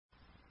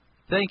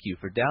Thank you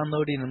for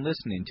downloading and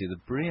listening to the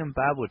Berean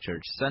Bible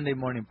Church Sunday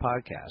Morning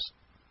Podcast.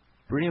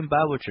 Berean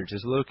Bible Church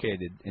is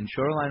located in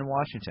Shoreline,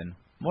 Washington,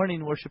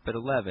 morning worship at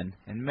 11,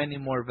 and many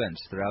more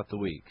events throughout the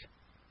week.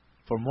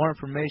 For more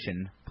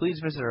information, please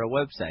visit our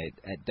website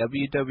at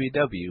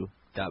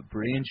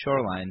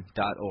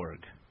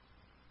www.bereanshoreline.org.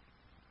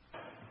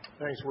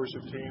 Thanks,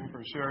 worship team,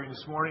 for sharing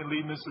this morning,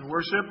 leading us in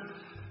worship.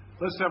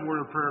 Let's have a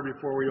word of prayer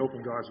before we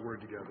open God's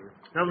Word together.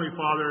 Heavenly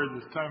Father, at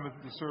this time of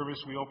the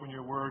service, we open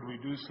your Word. We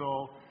do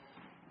so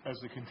as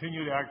the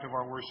continued act of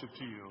our worship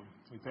to you.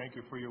 We thank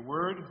you for your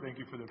Word. Thank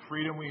you for the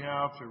freedom we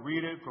have to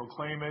read it,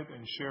 proclaim it,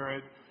 and share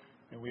it.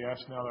 And we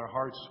ask now that our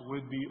hearts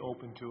would be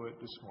open to it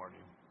this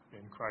morning.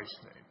 In Christ's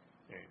name,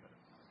 amen.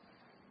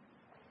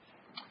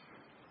 I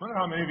wonder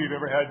how many of you have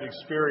ever had the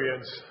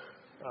experience,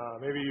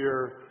 maybe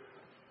your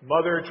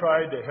mother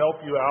tried to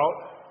help you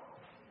out.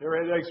 You ever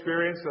had that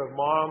experience of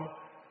mom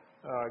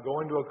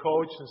going to a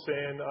coach and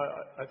saying,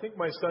 I think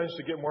my son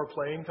should get more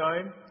playing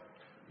time?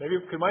 Maybe,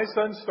 could my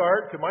son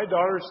start? Could my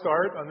daughter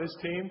start on this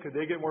team? Could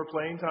they get more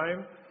playing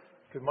time?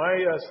 Could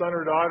my son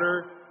or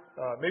daughter,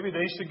 maybe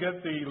they should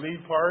get the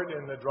lead part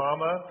in the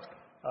drama?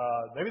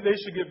 Maybe they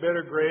should get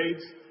better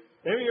grades.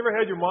 Maybe you ever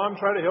had your mom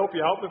try to help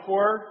you out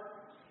before?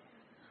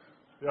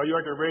 You know, you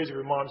aren't going to raise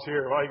your mom's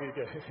here.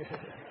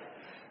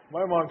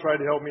 My mom tried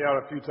to help me out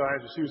a few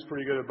times, but she was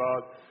pretty good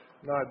about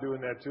not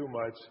doing that too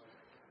much.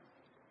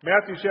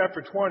 Matthew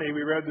chapter 20,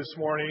 we read this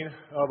morning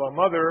of a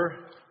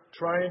mother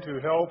trying to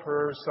help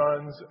her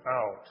sons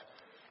out.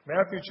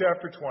 Matthew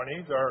chapter 20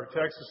 is our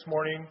text this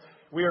morning.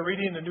 We are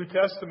reading the New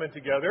Testament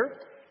together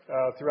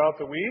throughout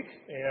the week,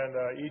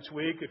 and each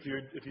week, if you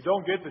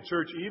don't get the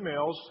church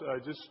emails,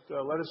 just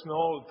let us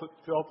know.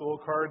 Fill out the little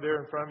card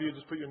there in front of you.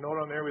 Just put your note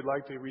on there. We'd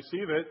like to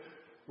receive it.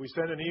 We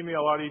send an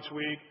email out each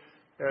week,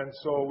 and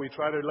so we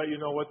try to let you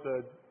know what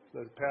the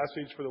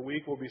passage for the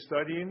week we'll be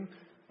studying,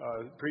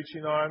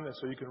 preaching on, and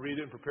so you can read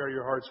it and prepare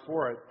your hearts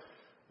for it.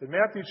 In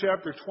Matthew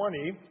chapter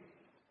 20,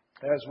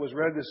 as was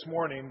read this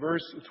morning,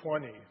 verse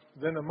 20,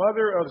 then the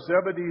mother of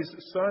Zebedee's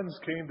sons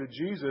came to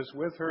Jesus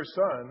with her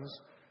sons,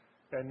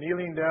 and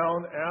kneeling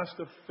down, asked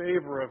a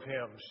favor of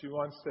him. She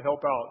wants to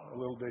help out a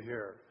little bit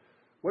here.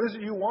 What is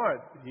it you want?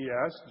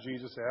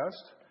 Jesus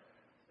asked.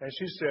 And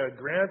she said,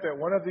 grant that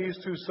one of these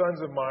two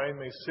sons of mine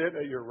may sit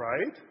at your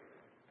right,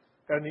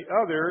 and the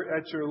other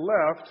at your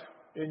left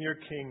in your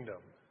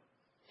kingdom.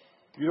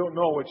 You don't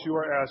know what you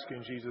are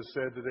asking, Jesus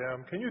said to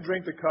them. Can you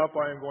drink the cup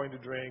I am going to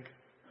drink?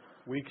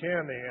 We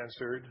can, they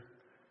answered.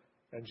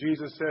 And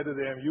Jesus said to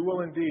them, you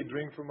will indeed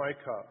drink from my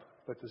cup,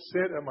 but to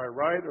sit at my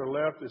right or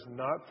left is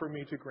not for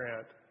me to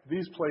grant.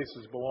 These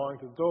places belong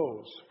to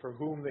those for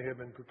whom they have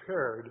been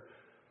prepared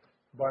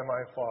by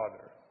my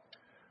Father.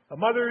 A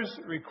mother's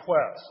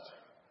request,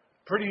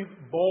 pretty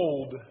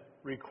bold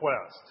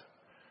request.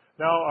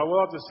 Now, I will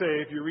have to say,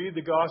 if you read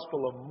the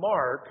Gospel of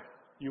Mark,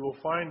 you will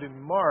find in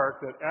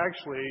Mark that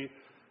actually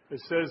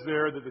it says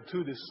there that the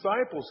two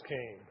disciples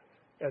came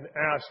and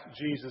asked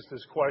Jesus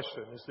this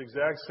question. It's the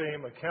exact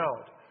same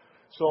account.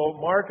 So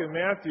Mark and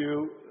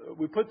Matthew,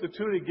 we put the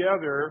two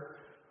together,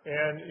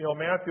 and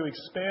Matthew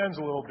expands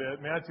a little bit.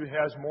 Matthew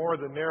has more of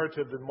the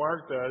narrative than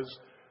Mark does.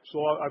 So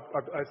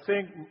I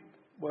think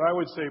what I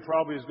would say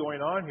probably is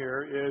going on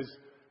here is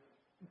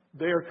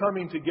they are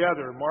coming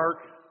together.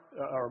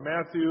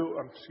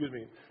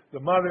 The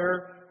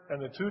mother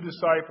and the two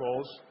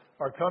disciples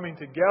are coming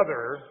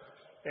together,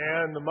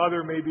 and the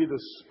mother may be the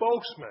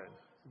spokesman.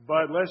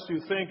 But lest you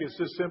think it's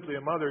just simply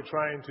a mother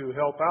trying to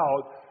help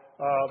out,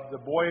 the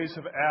boys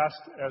have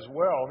asked as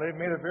well. They've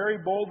made a very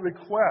bold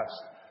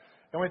request.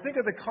 And when we think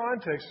of the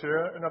context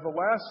here, and of the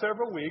last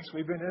several weeks,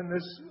 we've been in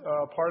this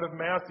part of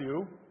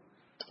Matthew.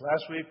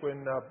 Last week,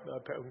 when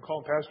we call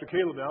him Pastor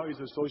Caleb now, he's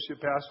associate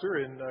pastor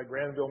in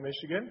Granville,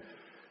 Michigan.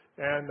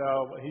 And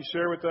he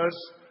shared with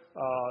us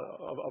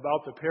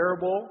about the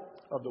parable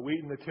of the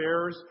wheat and the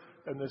tares.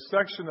 And this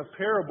section of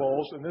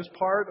parables, and this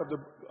part of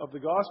the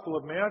Gospel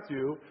of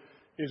Matthew,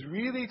 is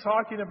really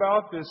talking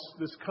about this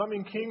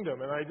coming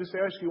kingdom. And I just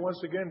ask you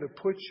once again to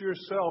put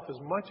yourself as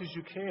much as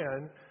you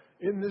can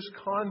in this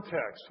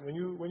context. When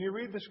you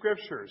read the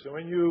Scriptures, and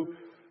when you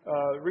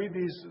read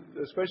these,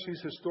 especially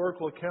these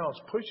historical accounts,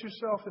 put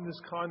yourself in this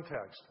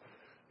context.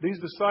 These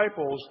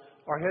disciples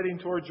are heading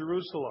toward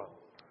Jerusalem.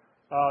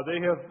 They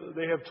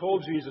have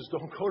told Jesus,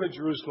 don't go to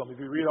Jerusalem. If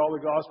you read all the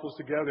Gospels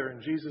together, and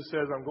Jesus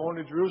says, I'm going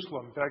to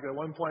Jerusalem. In fact, at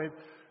one point,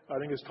 I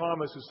think it's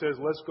Thomas who says,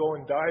 let's go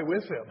and die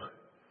with him.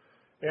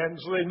 And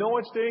so they know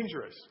it's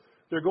dangerous.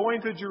 They're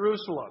going to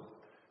Jerusalem.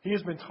 He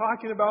has been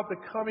talking about the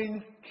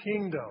coming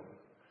kingdom.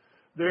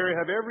 They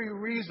have every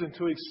reason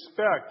to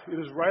expect it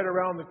is right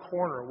around the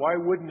corner. Why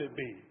wouldn't it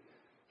be?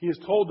 He has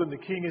told them the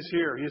king is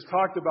here. He has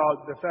talked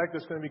about the fact that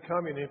it's going to be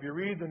coming. And if you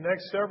read the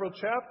next several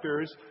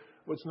chapters,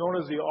 what's known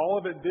as the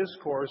Olivet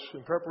Discourse,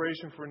 in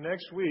preparation for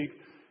next week,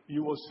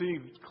 you will see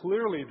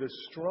clearly the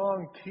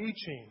strong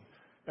teaching.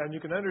 And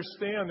you can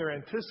understand their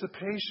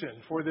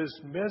anticipation for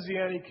this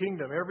Messianic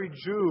kingdom. Every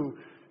Jew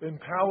in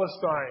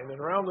Palestine and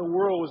around the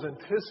world was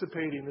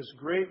anticipating this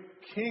great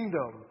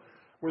kingdom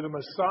where the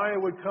Messiah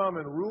would come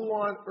and rule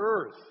on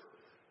earth.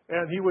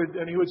 And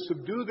he would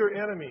subdue their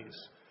enemies.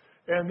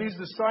 And these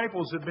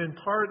disciples have been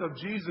part of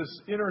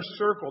Jesus' inner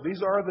circle.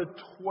 These are the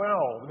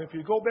 12. And if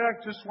you go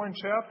back just one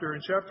chapter,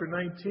 in chapter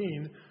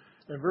 19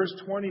 and verse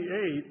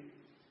 28,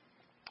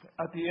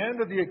 at the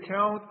end of the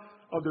account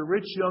of the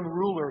rich young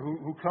ruler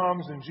who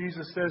comes and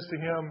Jesus says to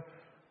him,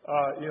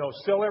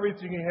 sell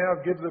everything you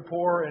have, give to the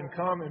poor, and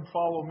come and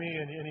follow me.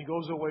 And he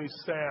goes away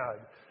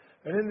sad.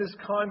 And in this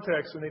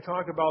context, when they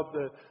talk about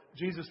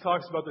Jesus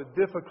talks about the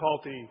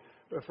difficulty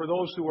for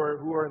those who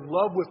are in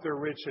love with their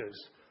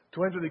riches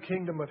to enter the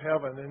kingdom of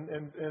heaven.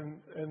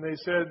 And they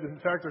said, in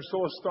fact, they're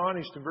so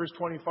astonished in verse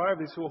 25,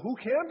 they said, well, who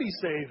can be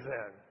saved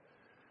then?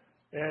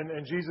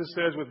 And Jesus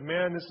says, with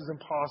men this is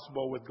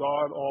impossible, with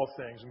God all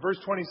things. In verse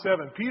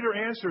 27, Peter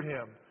answered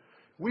him,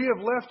 we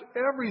have left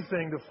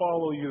everything to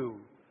follow you.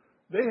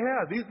 They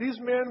had. These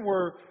men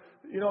were,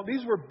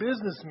 these were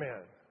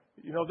businessmen.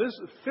 This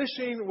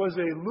fishing was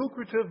a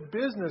lucrative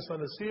business on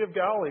the Sea of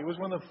Galilee. It was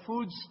one of the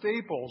food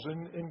staples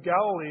in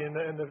Galilee,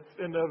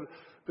 and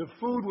the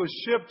food was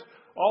shipped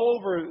all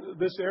over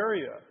this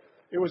area.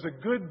 It was a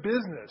good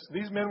business.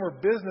 These men were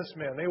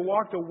businessmen. They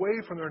walked away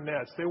from their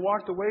nets. They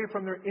walked away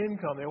from their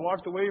income. They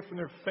walked away from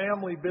their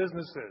family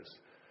businesses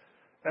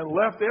and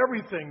left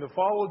everything to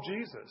follow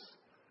Jesus.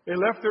 They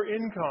left their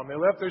income. They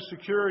left their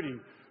security.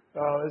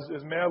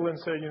 As Madeline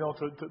said,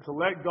 to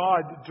let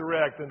God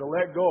direct and to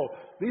let go.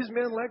 These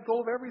men let go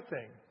of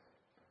everything.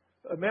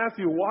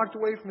 Matthew walked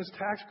away from his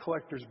tax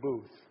collector's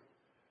booth.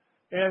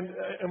 And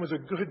it was a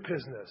good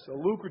business, a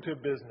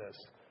lucrative business.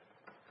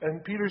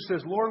 And Peter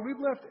says, Lord, we've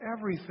left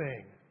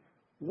everything.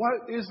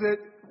 What is it?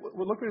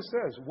 Well, look what it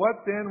says. What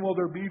then will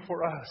there be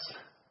for us?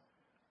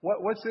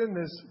 What's in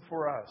this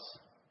for us?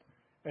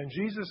 And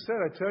Jesus said,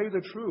 I tell you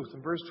the truth,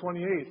 in verse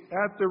 28,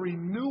 at the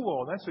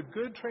renewal, and that's a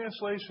good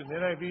translation, the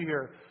NIV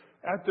here,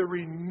 at the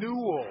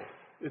renewal,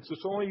 it's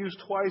only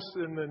used twice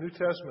in the New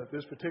Testament,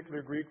 this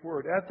particular Greek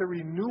word, at the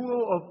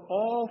renewal of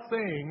all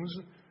things,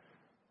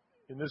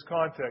 in this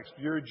context,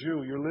 you're a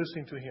Jew, you're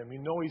listening to him, you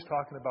know he's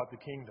talking about the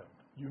kingdom.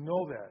 You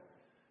know that.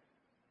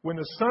 When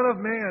the Son of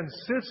Man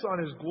sits on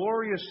his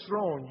glorious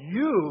throne,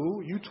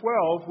 you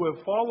 12 who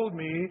have followed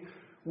me,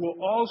 will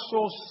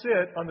also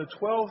sit on the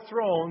 12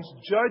 thrones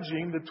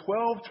judging the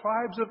 12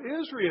 tribes of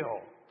Israel.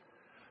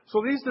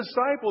 So these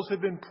disciples have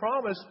been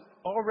promised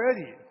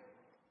already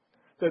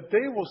that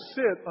they will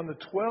sit on the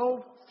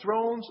 12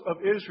 thrones of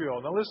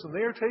Israel. Now listen,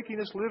 they are taking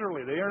this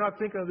literally. They are not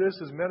thinking of this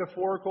as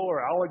metaphorical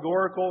or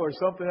allegorical or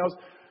something else.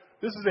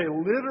 This is a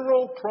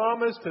literal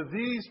promise to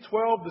these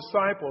 12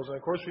 disciples. And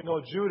of course we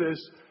know Judas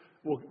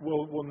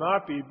will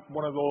not be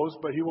one of those,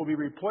 but he will be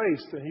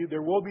replaced. And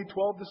there will be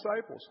 12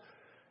 disciples.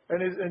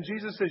 And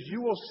Jesus says,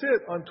 you will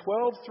sit on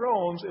 12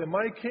 thrones in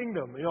my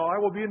kingdom. I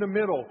will be in the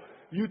middle.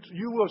 You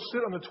will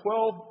sit on the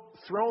 12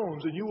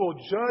 thrones and you will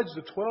judge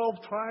the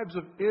 12 tribes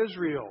of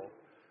Israel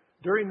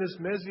during this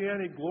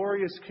Messianic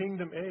glorious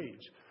kingdom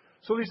age.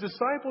 So these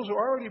disciples are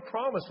already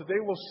promised that they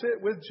will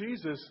sit with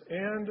Jesus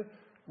and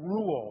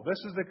rule. This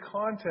is the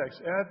context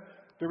at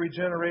the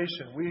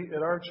regeneration. We,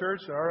 at our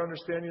church, in our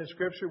understanding of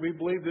Scripture, we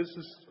believe this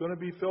is going to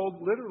be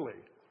filled literally.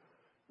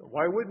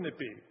 Why wouldn't it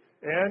be?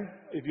 And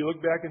if you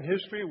look back in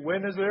history,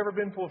 when has it ever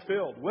been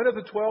fulfilled? When have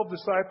the 12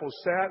 disciples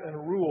sat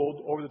and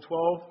ruled over the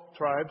 12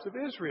 tribes of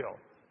Israel?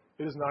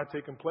 It has not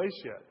taken place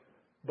yet,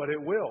 but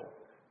it will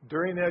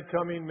during that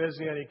coming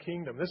Messianic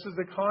kingdom. This is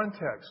the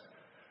context.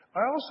 I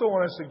also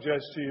want to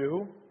suggest to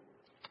you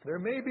there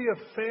may be a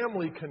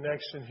family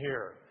connection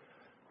here.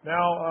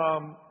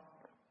 Now,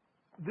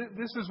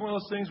 this is one of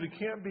those things we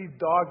can't be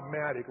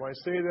dogmatic. When I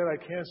say that, I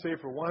can't say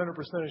for 100%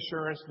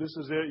 assurance, this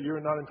is it,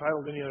 you're not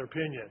entitled to any other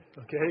opinion,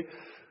 okay?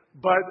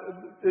 But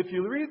if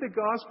you read the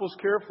Gospels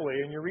carefully,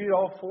 and you read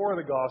all four of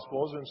the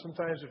Gospels, and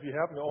sometimes if you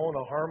happen to own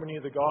a harmony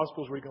of the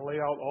Gospels where you can lay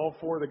out all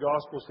four of the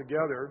Gospels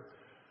together,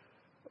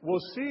 we'll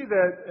see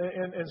that,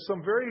 and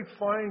some very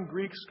fine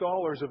Greek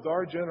scholars of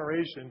our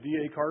generation,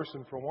 D.A.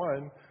 Carson for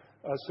one,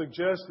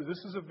 suggest that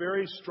this is a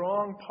very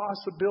strong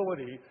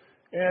possibility.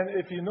 And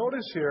if you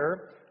notice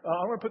here,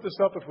 I'm going to put this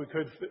up if we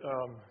could,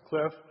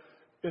 Cliff.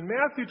 In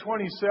Matthew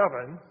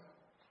 27,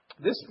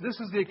 this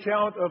is the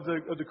account of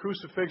the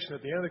crucifixion,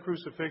 at the end of the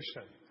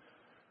crucifixion.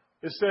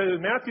 It says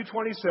in Matthew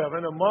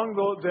 27,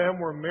 among them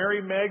were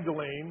Mary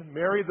Magdalene,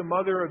 Mary the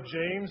mother of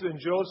James and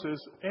Joseph,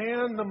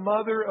 and the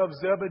mother of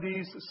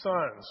Zebedee's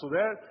sons. So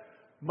that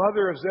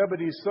mother of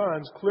Zebedee's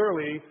sons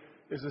clearly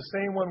is the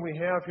same one we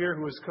have here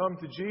who has come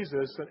to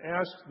Jesus and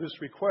asked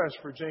this request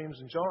for James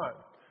and John.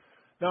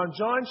 Now in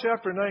John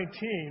chapter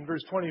 19,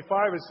 verse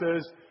 25, it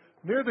says,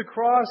 near the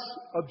cross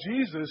of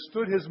Jesus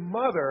stood his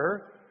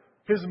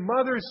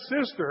mother's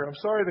sister. I'm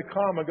sorry the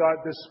comma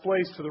got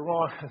displaced to the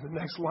wrong, the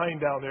next line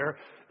down there.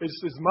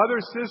 It's his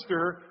mother's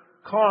sister,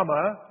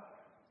 comma,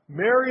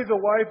 Mary the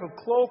wife of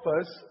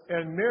Clopas,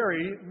 and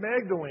Mary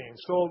Magdalene.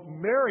 So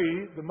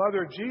Mary, the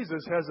mother of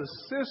Jesus, has a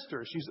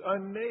sister. She's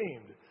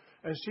unnamed.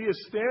 And she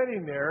is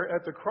standing there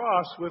at the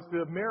cross with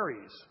the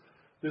Marys,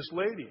 this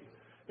lady.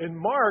 In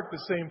Mark,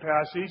 the same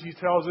passage, he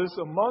tells us,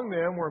 among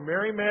them were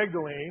Mary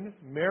Magdalene,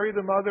 Mary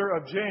the mother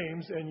of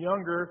James, and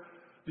younger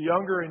the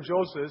younger in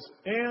Joseph,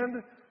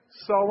 and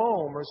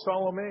Salome or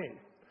Salome.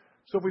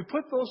 So if we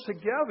put those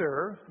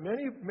together,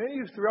 many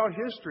throughout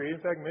history, in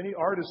fact, many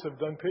artists have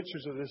done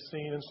pictures of this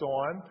scene and so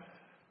on,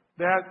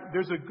 that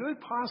there's a good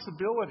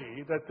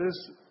possibility that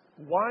this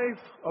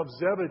wife of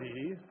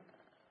Zebedee,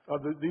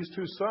 of these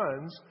two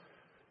sons,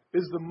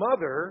 is the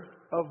mother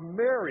of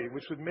Mary,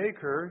 which would make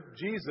her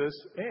Jesus'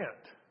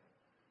 aunt.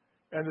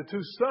 And the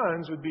two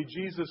sons would be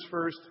Jesus'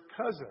 first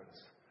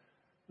cousins.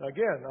 Now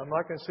again, I'm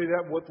not going to say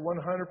that with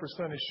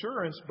 100%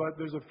 assurance, but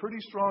there's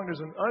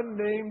an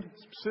unnamed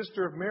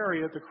sister of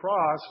Mary at the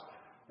cross,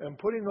 and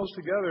putting those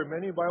together,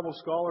 many Bible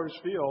scholars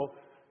feel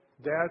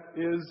that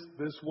is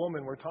this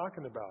woman we're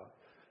talking about.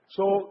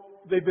 So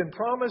they've been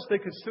promised they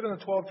could sit on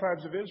the 12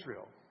 tribes of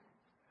Israel.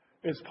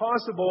 It's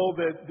possible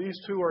that these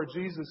two are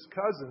Jesus'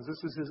 cousins.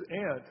 This is his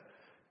aunt.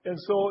 And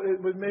so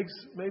it would make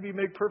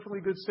perfectly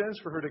good sense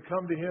for her to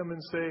come to him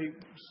and say,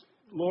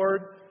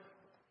 Lord,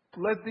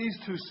 let these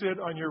two sit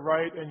on your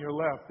right and your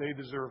left. They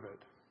deserve it.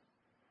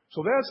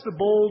 So that's the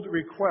bold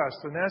request,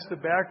 and that's the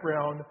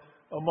background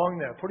among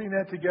that. Putting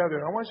that together,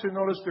 and I want you to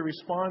notice the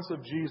response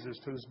of Jesus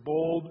to this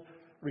bold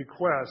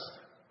request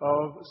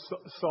of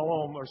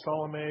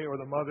Salome or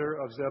the mother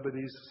of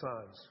Zebedee's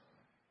sons.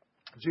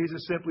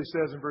 Jesus simply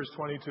says in verse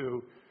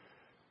 22,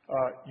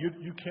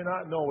 you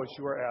cannot know what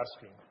you are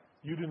asking.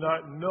 You do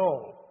not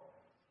know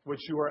what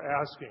you are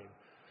asking.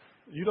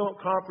 You don't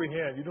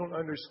comprehend. You don't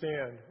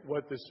understand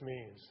what this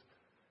means.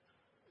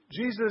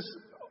 Jesus,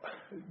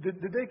 did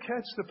they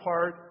catch the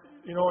part,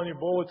 on your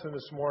bulletin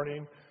this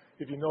morning?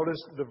 If you notice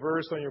the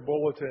verse on your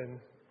bulletin,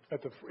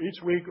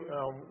 each week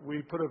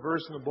we put a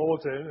verse in the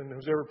bulletin, and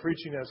who's ever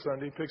preaching that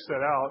Sunday picks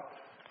that out.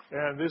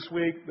 And this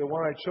week, the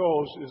one I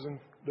chose is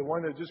the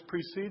one that just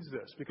precedes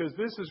this, because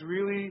this is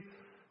really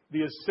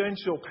the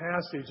essential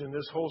passage in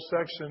this whole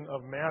section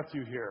of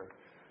Matthew here.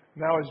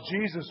 Now, as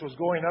Jesus was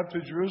going up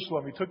to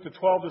Jerusalem, he took the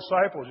 12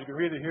 disciples. You can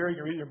read it here. You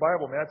can read it in your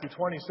Bible, Matthew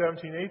 20,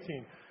 17,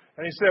 18.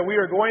 And he said, we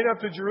are going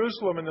up to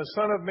Jerusalem, and the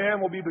Son of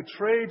Man will be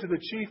betrayed to the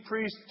chief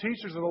priests,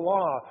 teachers of the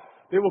law.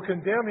 They will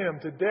condemn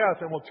him to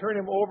death and will turn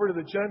him over to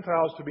the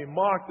Gentiles to be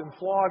mocked and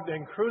flogged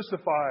and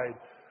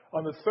crucified.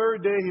 On the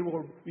third day, he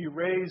will be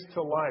raised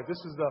to life.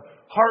 This is the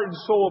heart and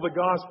soul of the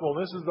gospel.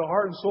 This is the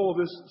heart and soul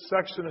of this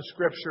section of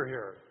Scripture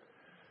here.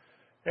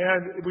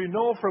 And we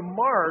know from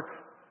Mark,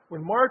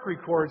 when Mark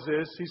records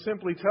this, he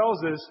simply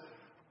tells us,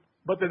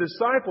 but the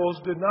disciples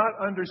did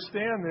not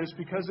understand this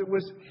because it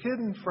was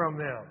hidden from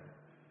them.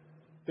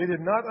 They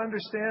did not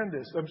understand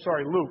this.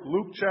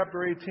 Luke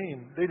chapter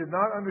 18. They did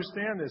not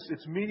understand this.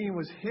 Its meaning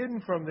was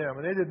hidden from them,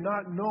 and they did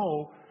not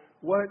know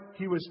what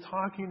he was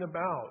talking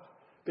about.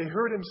 They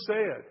heard him say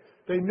it.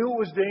 They knew it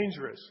was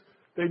dangerous.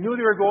 They knew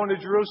they were going to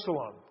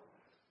Jerusalem.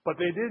 But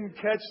they didn't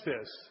catch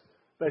this,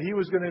 that he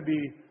was going to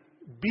be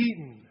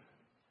beaten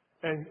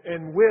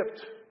and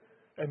whipped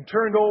and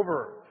turned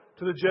over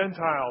to the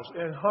Gentiles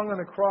and hung on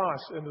a cross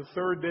and the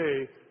third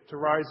day to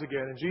rise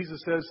again. And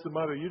Jesus says to the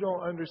mother, you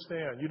don't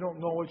understand. You don't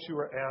know what you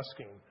are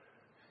asking.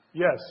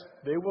 Yes,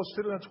 they will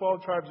sit in the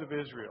 12 tribes of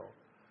Israel.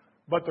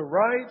 But the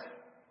right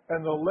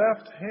and the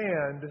left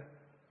hand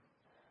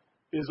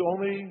is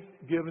only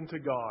given to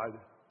God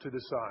to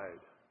decide.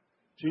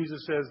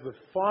 Jesus says the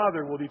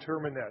Father will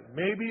determine that.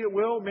 Maybe it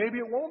will, maybe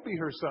it won't be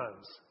her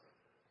sons.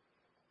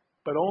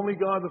 But only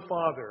God the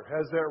Father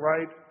has that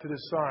right to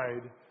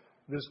decide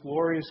this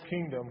glorious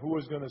kingdom, who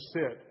is going to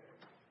sit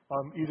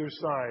on either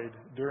side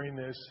during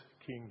this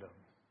kingdom.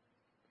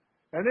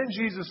 And then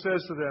Jesus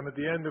says to them at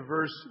the end of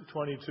verse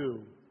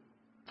 22,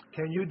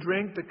 can you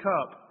drink the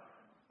cup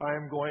I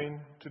am going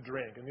to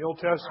drink? In the Old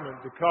Testament,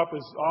 the cup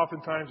is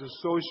oftentimes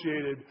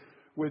associated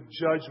with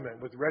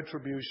judgment, with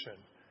retribution.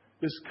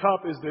 This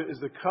cup is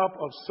the cup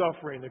of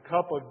suffering, the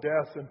cup of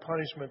death and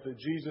punishment that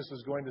Jesus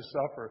is going to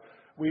suffer.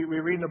 We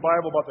read in the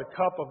Bible about the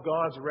cup of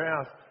God's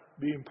wrath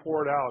being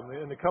poured out.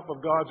 And the cup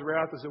of God's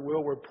wrath, as it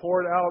will, were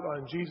poured out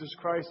on Jesus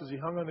Christ as he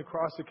hung on the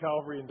cross of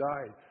Calvary and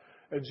died.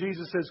 And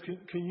Jesus says, do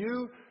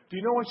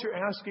you know what you're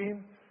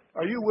asking?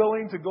 Are you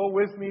willing to go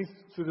with me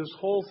through this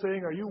whole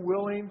thing? Are you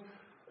willing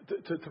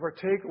to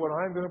partake what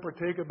I'm going to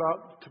partake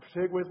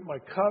with my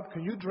cup?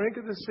 Can you drink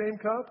of the same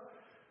cup?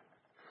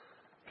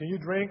 Can you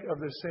drink of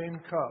the same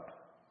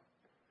cup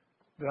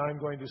that I'm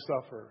going to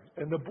suffer?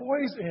 And the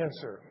boys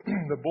answer,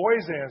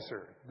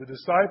 the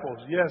disciples,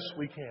 yes,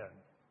 we can.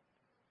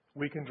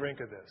 We can drink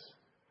of this.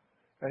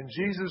 And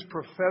Jesus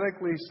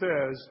prophetically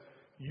says,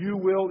 you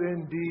will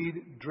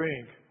indeed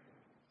drink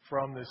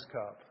from this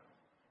cup.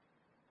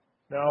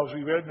 Now, as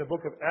we read in the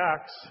book of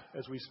Acts,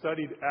 as we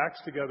studied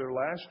Acts together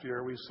last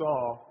year, we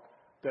saw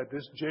that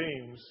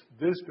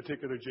this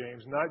particular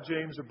James, not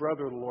James, the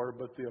brother of the Lord,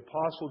 but the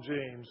Apostle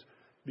James,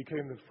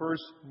 became the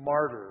first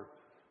martyr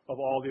of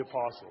all the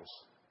apostles.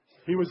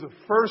 He was the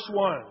first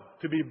one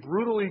to be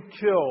brutally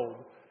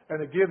killed and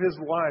to give his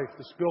life,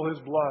 to spill his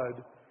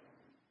blood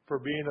for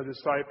being a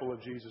disciple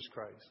of Jesus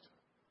Christ.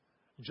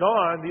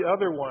 John, the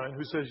other one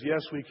who says,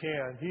 yes, we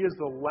can, he is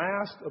the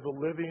last of the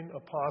living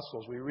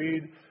apostles. We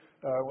read,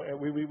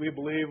 we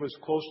believe, was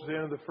close to the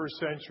end of the first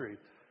century.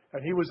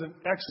 And he was in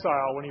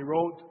exile when he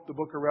wrote the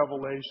book of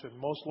Revelation.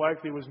 Most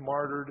likely was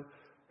martyred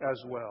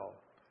as well.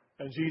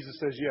 And Jesus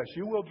says, yes,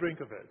 you will drink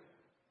of it.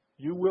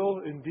 You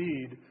will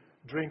indeed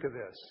drink of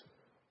this.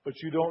 But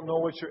you don't know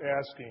what you're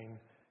asking,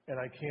 and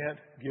I can't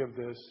give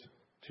this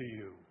to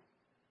you.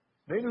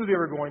 They knew they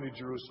were going to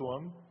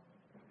Jerusalem.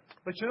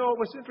 But you know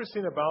what's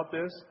interesting about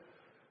this?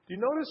 Do you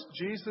notice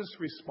Jesus'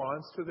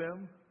 response to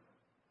them?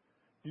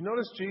 Do you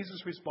notice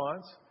Jesus'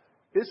 response?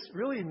 It's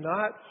really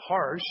not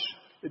harsh.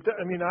 I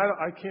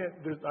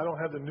don't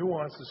have the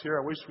nuances here.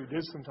 I wish we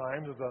did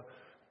sometimes of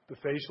the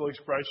facial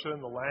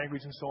expression, the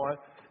language, and so on.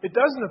 It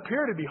doesn't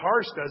appear to be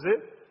harsh, does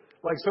it?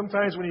 Like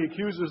sometimes when he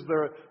accuses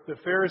the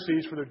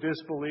Pharisees for their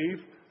disbelief,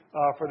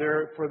 for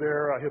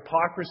their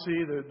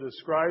hypocrisy, the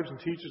scribes and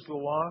teachers of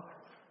the law,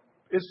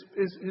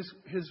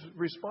 his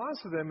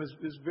response to them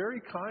is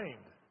very kind.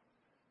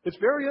 It's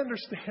very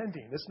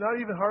understanding. It's not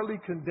even hardly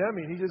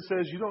condemning. He just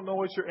says, you don't know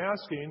what you're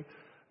asking.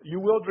 You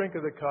will drink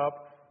of the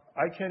cup.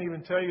 I can't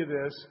even tell you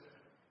this.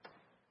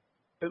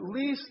 At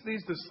least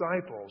these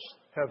disciples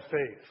have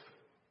faith.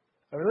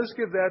 I mean, let's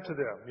give that to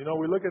them. You know,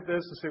 we look at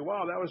this and say,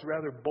 wow, that was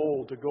rather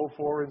bold to go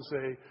forward and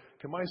say,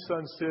 can my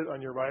son sit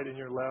on your right and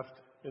your left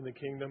in the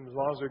kingdom? As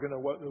long as they're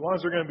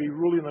going to be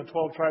ruling the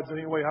 12 tribes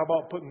anyway, how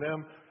about putting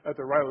them at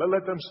the right?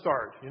 Let them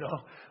start, you know.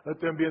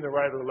 Let them be in the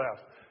right or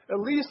left. At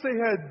least they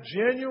had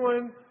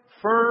genuine,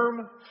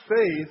 firm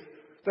faith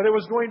that it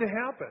was going to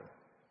happen.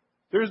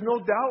 There's no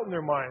doubt in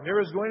their mind.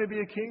 There is going to be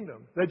a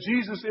kingdom. That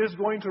Jesus is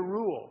going to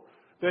rule.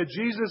 That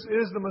Jesus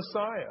is the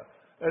Messiah.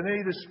 And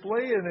they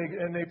display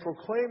and they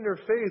proclaim their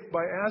faith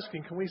by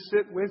asking, can we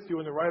sit with you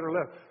in the right or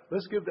left?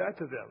 Let's give that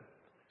to them.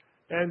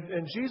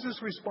 And Jesus'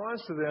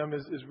 response to them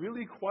is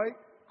really quite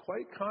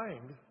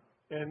kind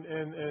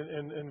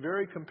and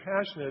very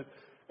compassionate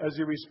as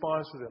he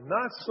responds to them.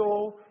 Not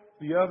so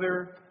the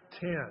other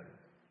 10.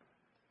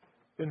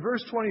 In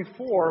verse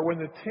 24, when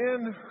the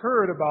 10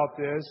 heard about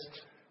this,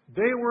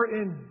 they were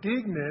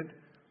indignant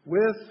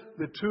with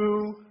the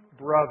two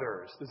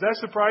brothers. Does that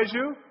surprise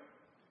you?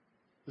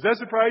 Does that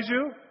surprise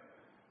you?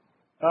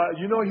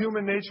 You know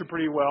human nature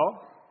pretty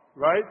well,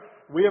 right?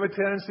 We have a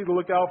tendency to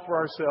look out for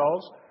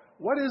ourselves.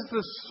 What is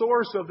the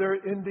source of their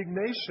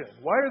indignation?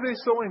 Why are they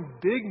so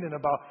indignant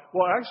about...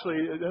 Well, actually,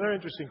 another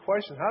interesting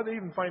question. How did they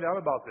even find out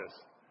about this?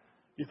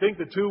 You think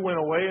the two went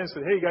away and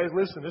said, hey, guys,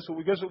 listen,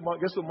 guess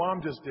what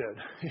Mom just did?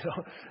 You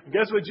know,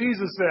 guess what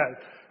Jesus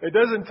said? It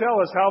doesn't tell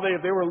us how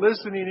if they were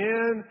listening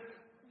in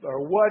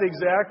or what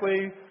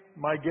exactly.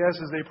 My guess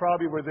is they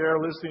probably were there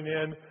listening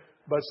in.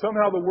 But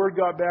somehow the word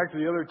got back to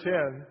the other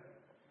 10.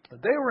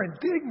 They were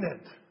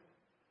indignant.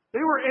 They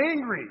were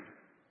angry.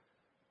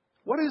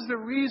 What is the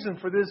reason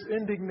for this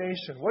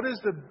indignation? What is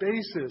the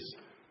basis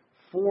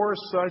for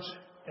such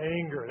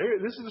anger?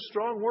 This is a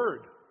strong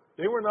word.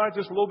 They were not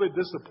just a little bit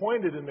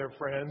disappointed in their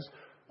friends.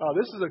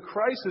 This is a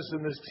crisis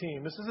in this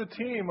team. This is a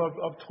team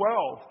of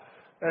 12.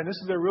 And this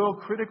is a real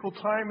critical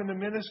time in the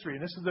ministry.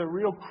 And this is a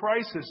real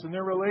crisis in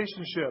their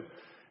relationship.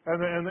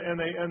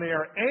 And they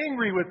are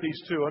angry with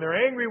these two. And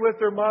they're angry with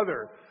their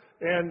mother.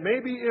 And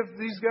maybe if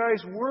these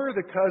guys were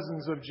the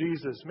cousins of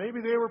Jesus,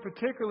 maybe they were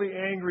particularly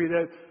angry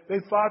that they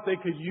thought they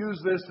could use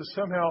this to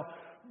somehow...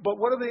 But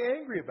what are they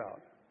angry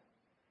about?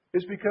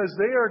 It's because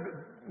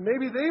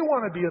maybe they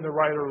want to be in the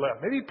right or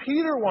left. Maybe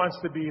Peter wants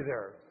to be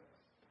there.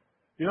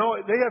 You know,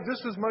 they have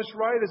just as much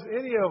right as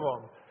any of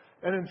them.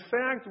 And in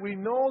fact, we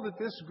know that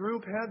this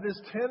group had this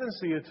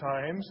tendency at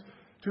times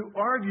to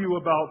argue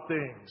about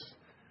things.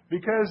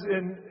 Because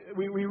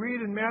we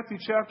read in Matthew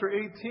chapter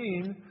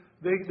 18,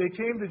 they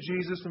came to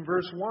Jesus in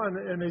verse 1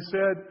 and they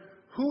said,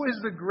 who is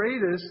the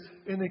greatest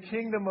in the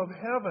kingdom of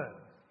heaven?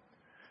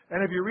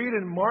 And if you read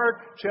in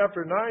Mark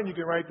chapter 9, you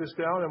can write this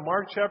down. In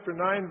Mark chapter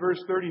 9,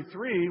 verse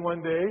 33,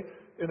 one day,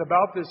 in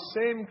about this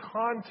same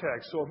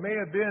context. So it may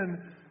have been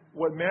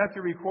what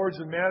Matthew records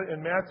in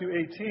Matthew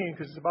 18,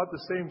 because it's about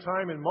the same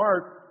time in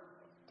Mark,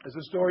 is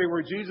a story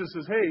where Jesus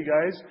says, hey,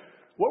 guys,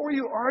 what were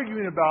you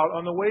arguing about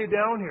on the way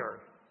down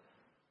here?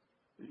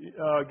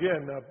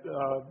 Again,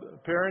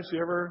 parents,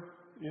 you ever,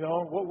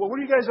 what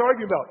are you guys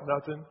arguing about?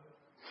 Nothing.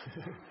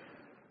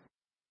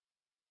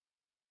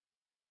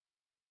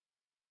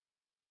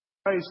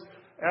 Christ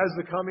as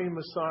the coming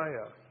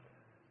Messiah.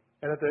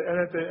 And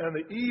on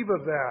the eve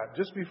of that,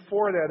 just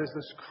before that, is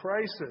this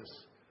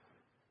crisis.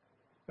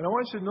 And I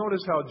want you to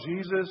notice how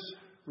Jesus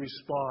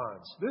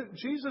responds.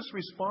 Jesus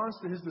responds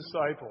to his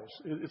disciples.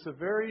 It's a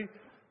very,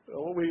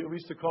 what we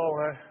used to call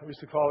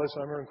this,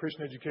 I remember in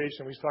Christian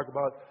education, we used to talk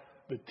about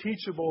the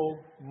teachable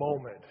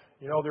moment.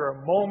 You know, there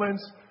are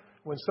moments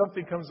when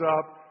something comes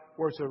up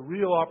where it's a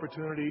real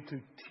opportunity to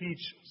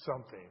teach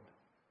something.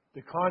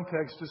 The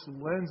context just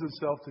lends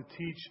itself to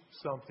teach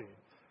something.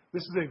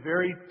 This is a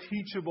very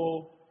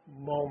teachable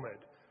moment.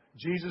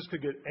 Jesus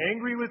could get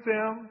angry with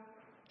them.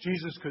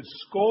 Jesus could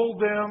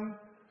scold them.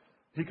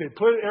 He could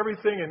put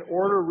everything in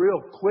order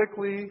real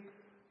quickly.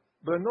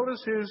 But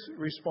notice his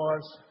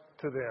response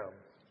to them.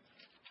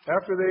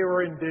 After they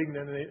were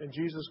indignant, and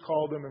Jesus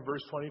called them in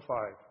verse 25.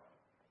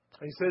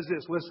 And he says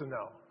this, listen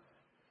now.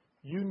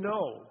 You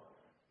know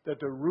that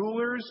the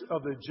rulers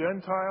of the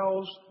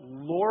Gentiles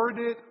lord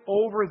it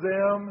over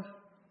them,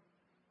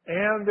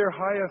 and their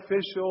high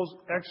officials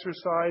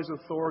exercise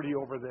authority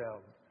over them.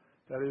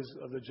 That is,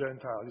 of the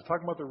Gentiles. He's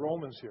talking about the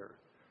Romans here.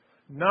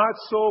 Not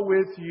so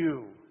with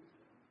you.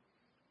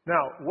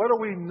 Now, what are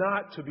we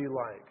not to be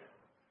like?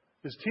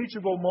 This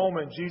teachable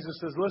moment, Jesus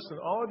says, listen,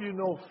 all of you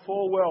know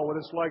full well what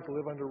it's like to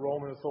live under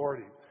Roman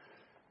authority.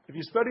 If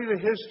you study the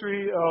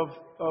history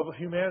of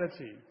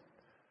humanity,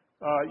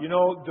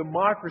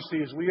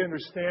 democracy, as we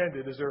understand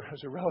it, is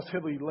a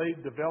relatively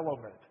late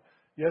development.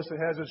 Yes, it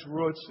has its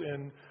roots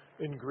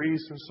in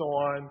Greece and so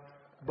on,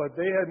 but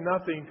they had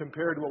nothing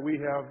compared to what we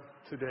have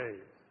today.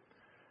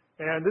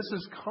 And this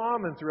is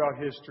common throughout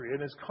history,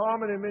 and it's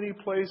common in many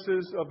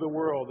places of the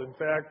world. In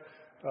fact,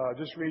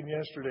 just reading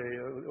yesterday,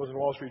 it was in the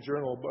Wall Street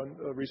Journal,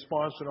 a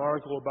response to an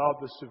article about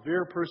the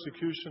severe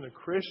persecution of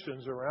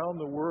Christians around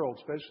the world,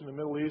 especially in the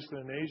Middle East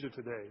and in Asia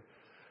today.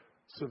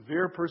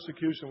 Severe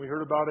persecution. We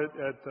heard about it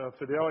at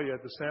Fidelia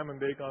at the Salmon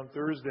Bake on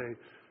Thursday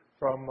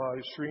from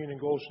Shreen and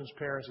Gulshan's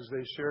parents as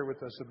they shared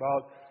with us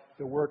about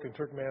the work in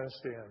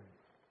Turkmenistan.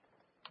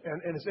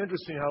 And it's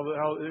interesting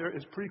how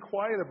it's pretty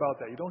quiet about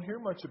that. You don't hear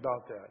much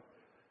about that.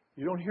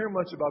 You don't hear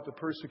much about the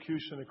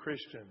persecution of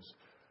Christians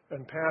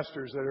and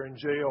pastors that are in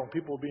jail and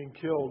people being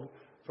killed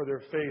for their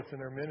faith and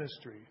their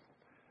ministry.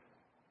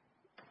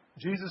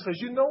 Jesus says,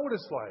 you know what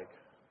it's like.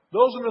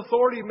 Those in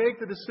authority make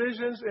the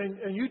decisions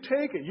and you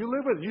take it. You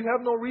live with it. You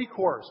have no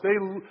recourse.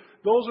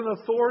 Those in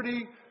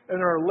authority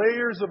and are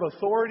layers of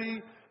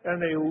authority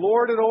and they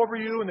lord it over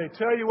you and they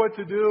tell you what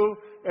to do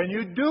and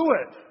you do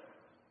it.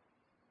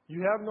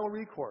 You have no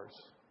recourse.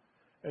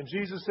 And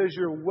Jesus says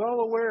you're well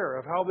aware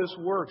of how this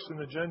works in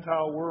the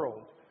Gentile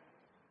world.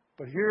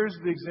 But here's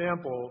the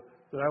example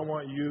that I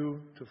want you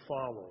to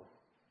follow.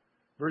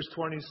 Verse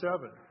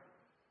 27.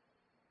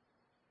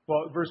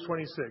 Well, verse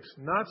 26.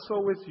 Not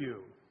so with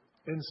you.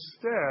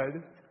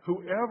 Instead,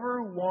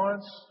 whoever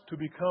wants to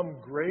become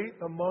great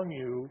among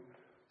you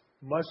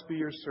must be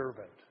your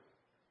servant.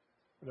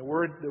 And the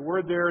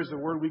word there is the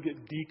word we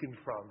get deacon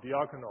from,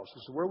 diakonos.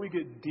 So where we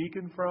get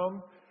deacon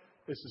from,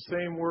 it's the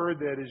same word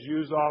that is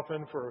used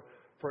often for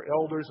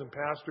elders and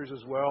pastors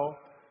as well.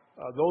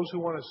 Those who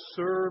want to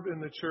serve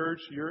in the church,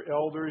 your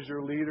elders,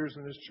 your leaders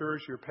in this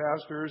church, your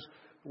pastors,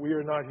 we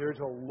are not here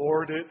to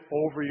lord it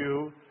over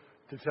you,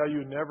 to tell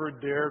you never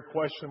dare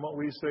question what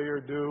we say or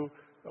do.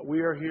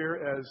 We are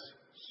here as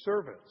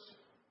servants.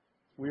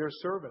 We are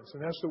servants,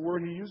 and that's the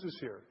word he uses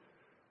here.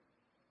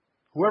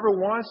 Whoever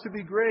wants to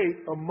be great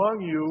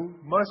among you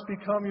must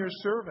become your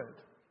servant.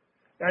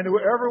 And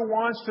whoever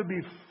wants to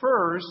be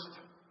first,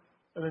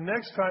 and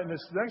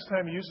this next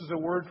time he uses a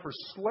word for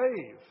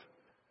slave.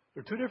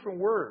 They're two different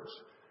words.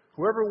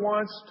 Whoever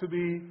wants to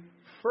be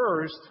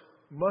first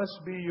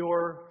must be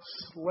your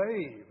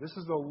slave. This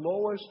is the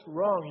lowest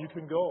rung you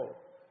can go.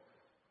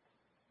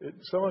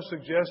 Someone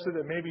suggested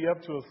that maybe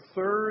up to a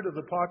third of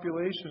the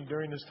population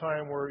during this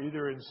time were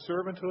either in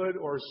servanthood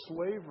or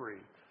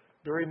slavery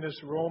during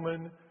this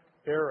Roman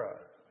era.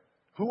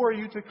 Who are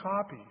you to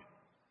copy?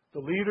 The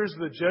leaders of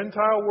the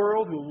Gentile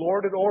world who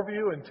lord it over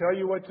you and tell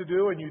you what to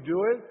do and you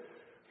do it?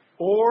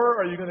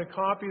 Or are you going to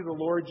copy the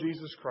Lord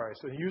Jesus Christ?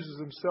 And he uses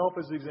himself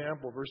as the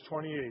example, verse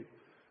 28.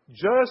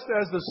 Just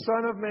as the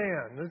Son of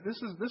Man, this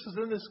is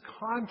in this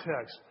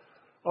context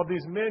of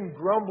these men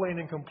grumbling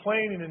and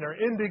complaining and their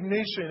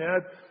indignation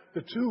at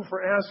the two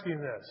for asking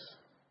this,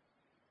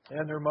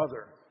 and their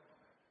mother.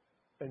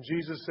 And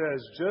Jesus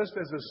says, just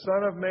as the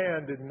Son of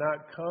Man did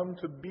not come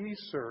to be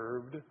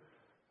served,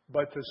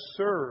 but to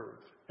serve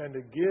and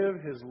to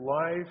give his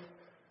life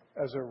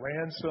as a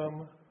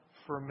ransom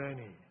for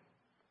many.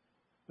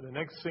 The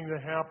next thing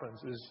that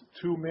happens is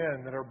two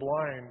men that are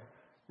blind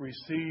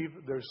receive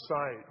their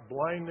sight.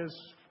 Blindness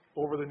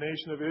over the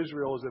nation of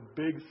Israel is a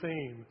big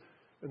theme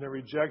in the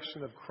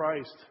rejection of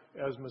Christ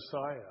as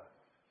Messiah.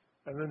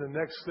 And then the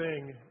next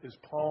thing is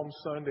Palm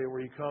Sunday,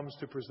 where he comes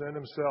to present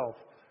himself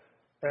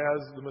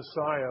as the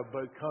Messiah,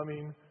 but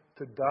coming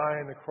to die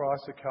on the cross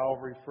of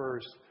Calvary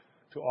first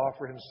to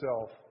offer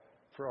himself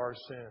for our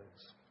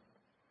sins.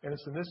 And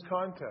it's in this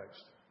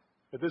context,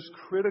 at this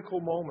critical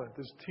moment,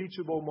 this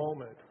teachable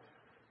moment,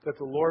 that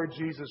the Lord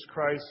Jesus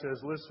Christ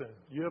says, listen,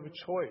 you have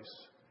a choice.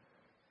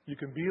 You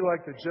can be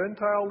like the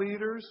Gentile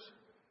leaders,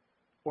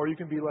 or you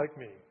can be like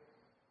me.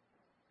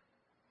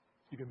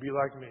 You can be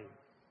like me.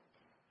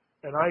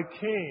 And I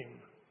came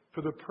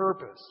for the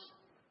purpose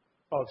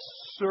of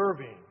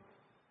serving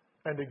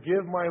and to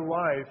give my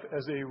life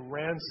as a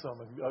ransom,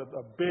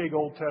 a big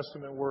Old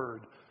Testament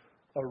word,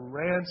 a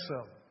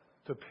ransom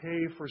to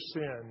pay for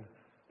sin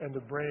and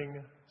to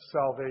bring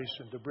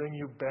salvation, to bring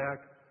you back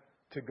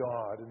to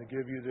God and to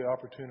give you the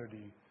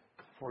opportunity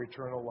for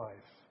eternal life.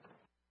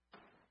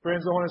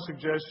 Friends, I want to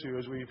suggest to you,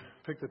 as we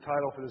pick the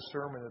title for this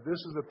sermon, that this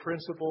is the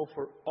principle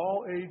for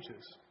all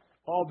ages,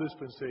 all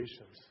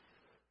dispensations,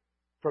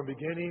 from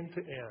beginning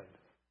to end.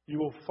 You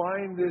will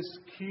find this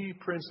key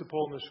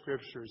principle in the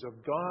Scriptures of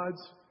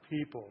God's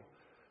people,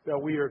 that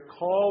we are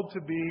called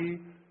to be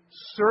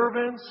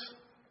servants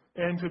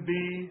and to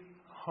be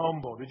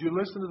humble. Did you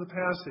listen to the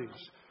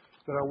passage?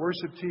 that our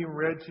worship team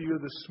read to you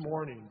this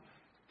morning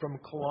from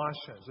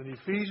Colossians. In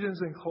Ephesians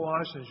and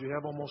Colossians, you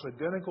have almost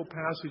identical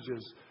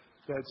passages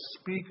that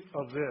speak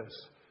of this.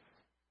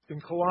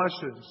 In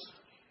Colossians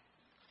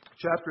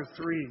chapter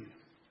 3,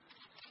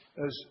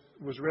 as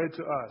was read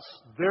to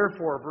us,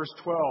 therefore, verse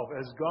 12,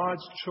 as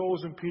God's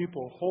chosen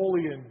people,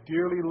 holy and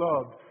dearly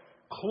loved,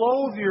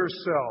 clothe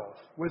yourself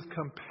with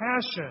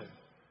compassion,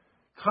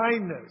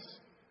 kindness,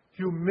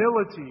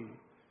 humility,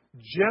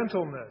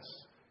 gentleness,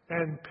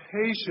 and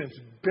patience.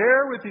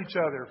 Bear with each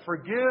other.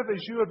 Forgive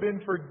as you have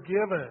been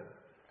forgiven.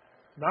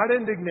 Not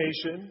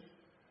indignation,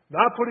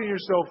 not putting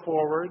yourself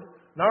forward,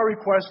 not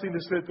requesting to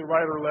sit at the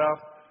right or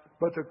left,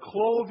 but to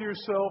clothe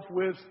yourself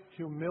with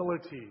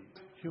humility.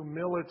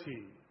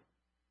 Humility.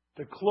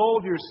 To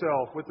clothe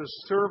yourself with a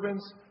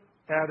servant's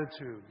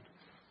attitude.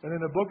 And in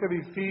the book of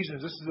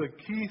Ephesians, this is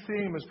a key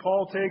theme as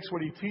Paul takes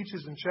what he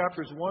teaches in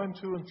chapters 1,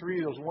 2, and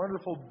 3, those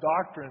wonderful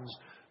doctrines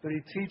that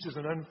he teaches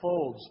and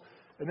unfolds.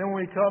 And then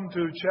when we come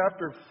to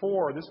chapter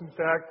 4, this in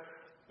fact,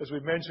 as we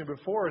mentioned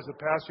before, is the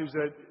passage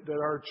that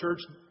our church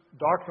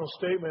doctrinal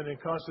statement and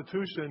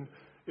constitution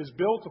is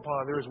built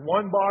upon. There is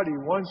one body,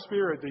 one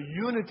spirit, the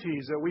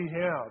unities that we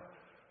have.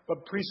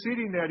 But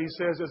preceding that, he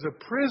says, as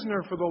a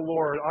prisoner for the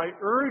Lord, I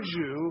urge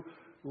you,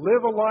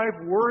 live a life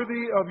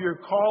worthy of your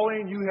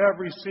calling you have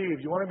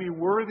received. You want to be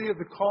worthy of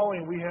the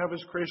calling we have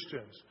as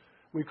Christians.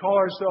 We call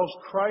ourselves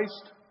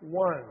Christ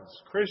ones,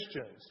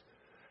 Christians.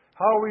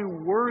 How are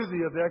we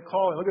worthy of that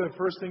calling? Look at the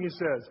first thing he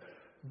says.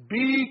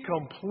 Be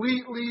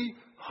completely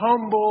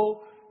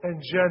humble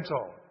and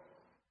gentle.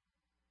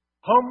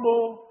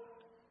 Humble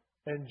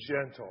and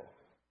gentle.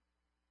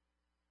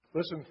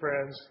 Listen,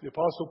 friends, the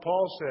Apostle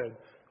Paul said,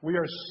 we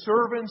are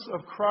servants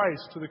of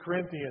Christ to the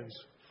Corinthians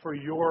for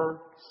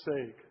your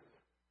sake.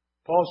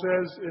 Paul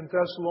says in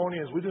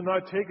Thessalonians, we do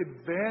not take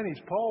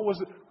advantage. Paul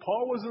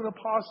was an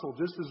apostle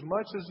just as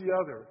much as the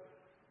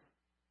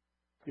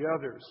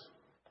others.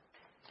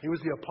 He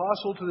was the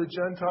apostle to the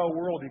Gentile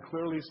world, he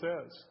clearly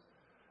says.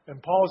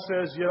 And Paul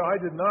says, yet I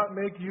did not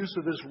make use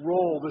of this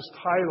role, this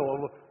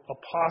title of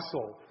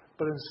apostle,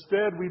 but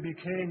instead we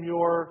became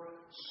your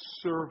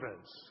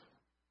servants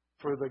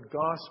for the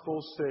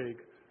gospel's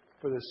sake,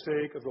 for the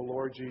sake of the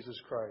Lord Jesus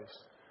Christ.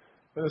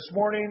 And this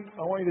morning,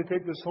 I want you to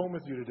take this home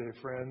with you today,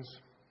 friends.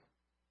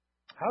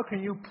 How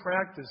can you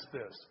practice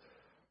this?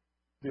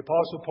 The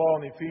Apostle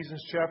Paul in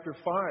Ephesians chapter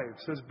 5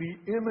 says, be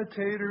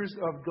imitators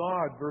of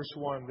God, verse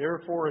 1.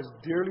 Therefore, as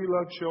dearly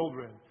loved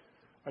children.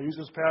 I use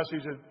this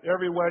passage at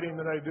every wedding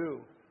that I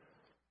do.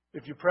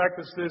 If you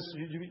practice this,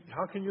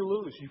 how can you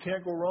lose? You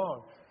can't go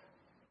wrong.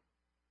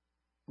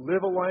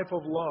 Live a life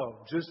of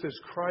love, just as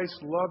Christ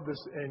loved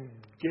us and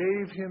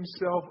gave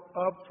himself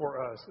up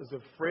for us as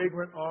a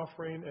fragrant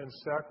offering and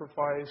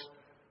sacrifice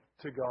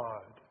to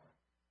God.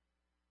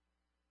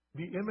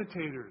 Be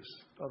imitators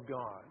of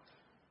God.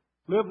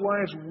 Live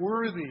lives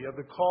worthy of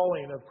the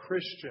calling of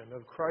Christian,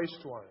 of Christ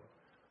one.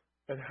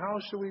 And how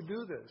shall we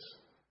do this?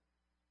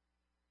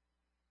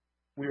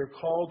 We are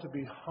called to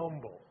be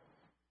humble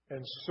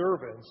and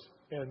servants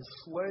and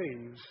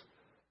slaves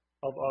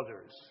of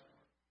others.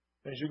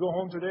 As you go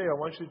home today, I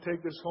want you to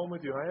take this home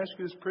with you. I ask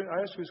you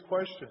this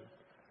question.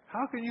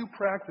 How can you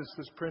practice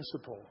this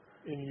principle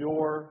in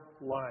your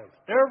life?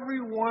 Every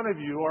one of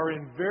you are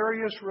in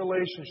various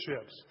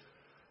relationships.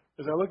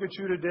 As I look at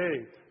you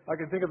today, I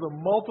can think of the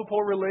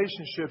multiple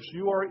relationships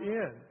you are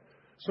in.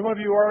 Some of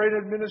you are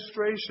in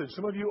administration.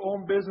 Some of you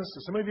own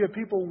businesses. Some of you have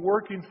people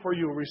working for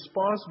you,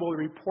 responsible to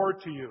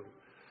report to you.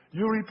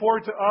 You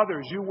report to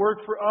others. You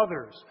work for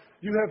others.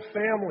 You have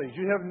families.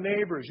 You have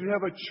neighbors. You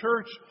have a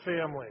church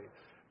family.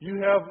 You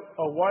have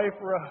a wife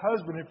or a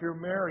husband if you're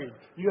married.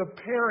 You have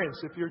parents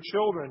if you're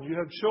children. You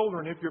have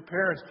children if you're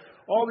parents.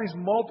 All these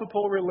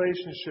multiple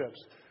relationships.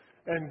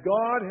 And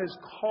God has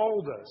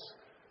called us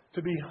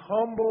to be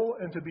humble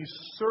and to be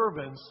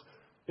servants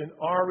in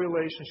our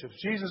relationships.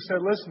 Jesus said,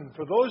 listen,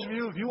 for those of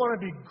you, if you want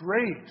to be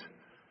great,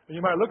 and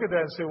you might look at that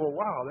and say, well,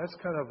 wow, that's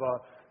kind of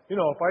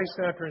if I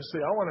stand up here and say,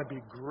 I want to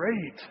be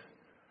great,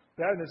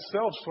 that in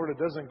itself sort of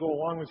doesn't go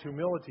along with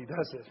humility,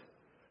 does it?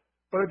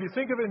 But if you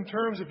think of it in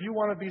terms, if you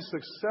want to be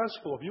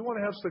successful, if you want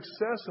to have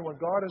success in what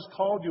God has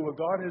called you, what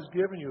God has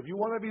given you, if you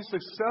want to be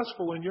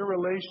successful in your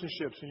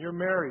relationships, in your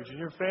marriage, in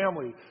your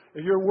family,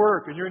 in your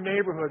work, in your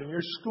neighborhood, in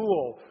your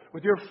school,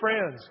 with your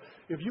friends,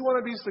 if you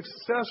want to be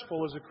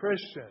successful as a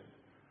Christian,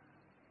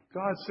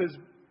 God says,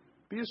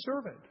 be a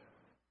servant.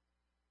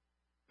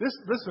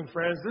 Listen,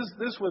 friends,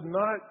 this would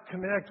not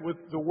connect with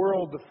the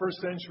world, the first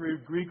century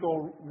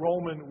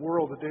Greco-Roman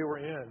world that they were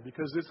in,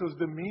 because this was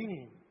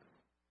demeaning.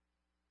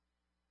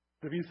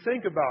 If you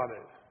think about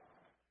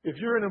it, if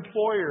you're an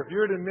employer, if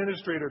you're an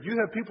administrator, if you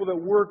have people that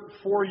work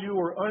for you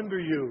or under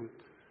you,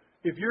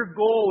 if your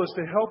goal is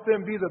to help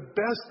them be the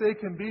best they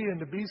can be and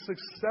to be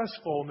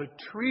successful and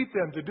to treat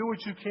them, to do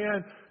what you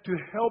can to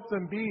help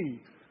them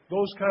be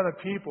those kind of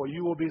people,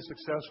 you will be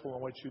successful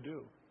in what you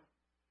do.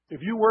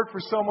 If you work for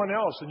someone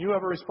else and you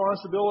have a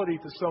responsibility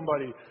to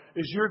somebody,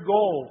 is your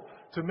goal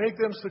to make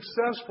them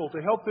successful,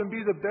 to help them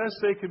be the best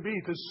they can be,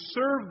 to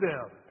serve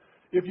them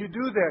If you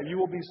do that, you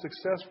will be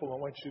successful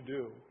in what you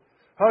do.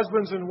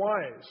 Husbands and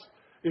wives,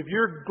 if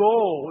your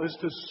goal is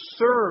to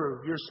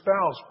serve your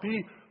spouse,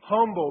 be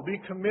humble, be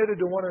committed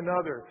to one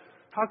another,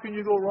 how can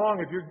you go wrong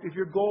if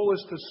your goal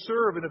is to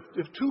serve? And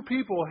if two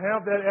people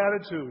have that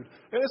attitude,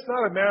 and it's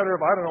not a matter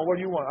of, I don't know, what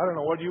do you want? I don't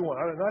know, what do you want?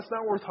 That's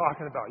not what we're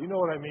talking about. You know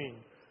what I mean.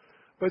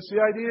 But it's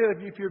the idea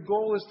of if your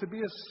goal is to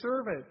be a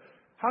servant,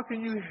 how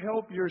can you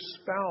help your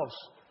spouse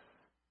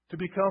to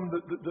become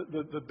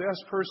the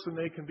best person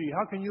they can be?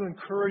 How can you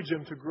encourage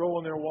them to grow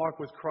in their walk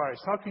with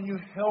Christ? How can you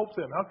help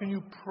them? How can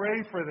you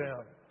pray for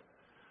them?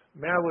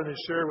 Madeline has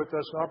shared with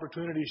us an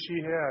opportunity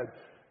she had.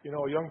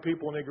 Young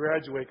people when they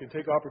graduate can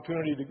take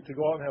opportunity to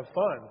go out and have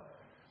fun.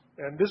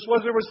 And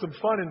there was some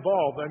fun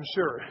involved, I'm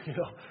sure.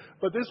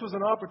 But this was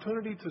an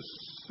opportunity to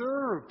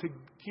serve, to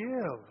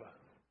give,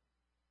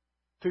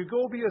 to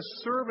go be a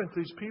servant to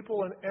these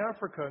people in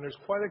Africa. And there's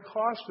quite a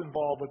cost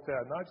involved with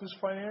that, not just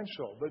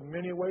financial, but in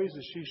many ways,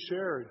 as she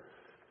shared.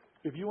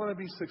 If you want to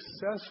be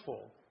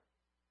successful,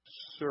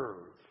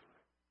 serve.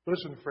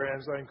 Listen,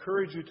 friends, I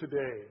encourage you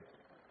today.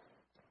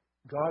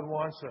 God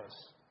wants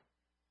us.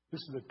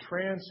 This is a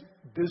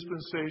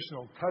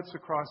trans-dispensational, cuts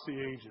across the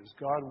ages.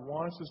 God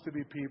wants us to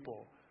be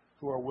people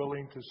who are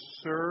willing to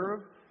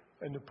serve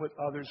and to put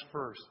others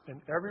first.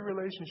 In every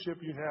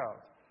relationship you have,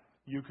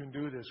 you can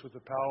do this with the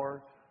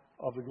power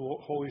of the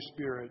Holy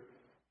Spirit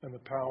and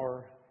the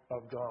power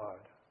of God.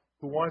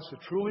 Who wants to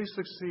truly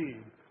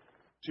succeed,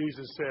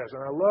 Jesus says.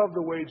 And I love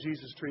the way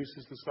Jesus treats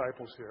his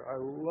disciples here. I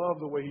love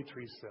the way he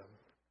treats them.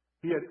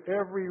 He had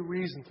every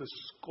reason to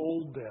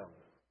scold them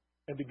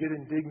and to get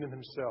indignant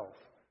himself.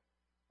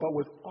 But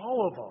with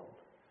all of them,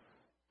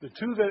 the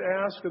 2 that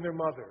ask and their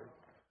mother,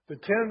 the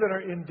 10 that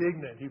are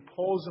indignant, he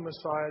pulls them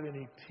aside and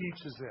he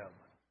teaches them.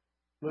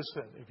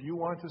 Listen, if you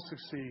want to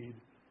succeed,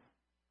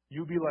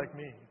 you be like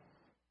me.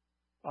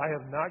 I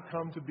have not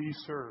come to be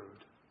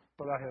served,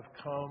 but I have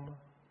come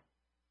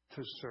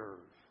to serve.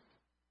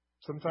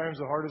 Sometimes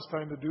the hardest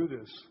time to do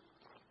this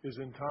is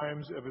in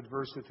times of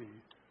adversity,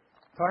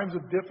 times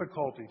of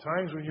difficulty,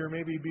 times when you're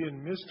maybe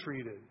being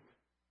mistreated,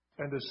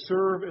 and to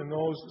serve in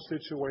those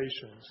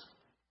situations.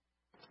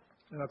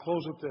 And I'll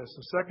close with this.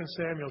 In 2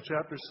 Samuel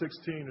chapter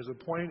 16, there's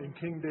a point in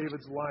King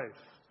David's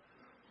life.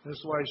 This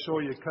is why I show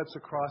you it cuts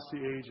across the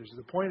ages.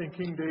 There's a point in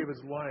King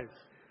David's life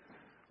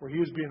where he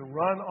was being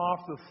run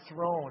off the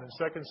throne in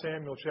 2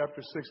 Samuel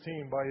chapter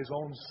 16 by his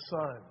own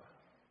son.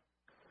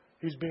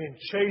 He's being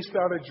chased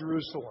out of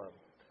Jerusalem.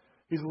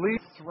 He's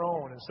leaving the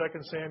throne in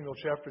 2 Samuel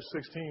chapter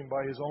 16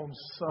 by his own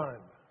son.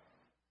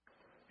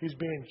 He's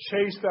being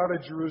chased out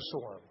of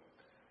Jerusalem.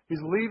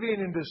 He's leaving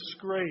in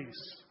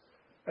disgrace.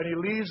 And he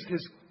leaves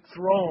his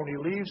throne. He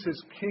leaves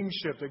his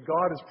kingship that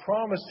God has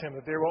promised him,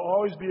 that there will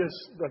always be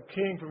a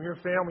king from your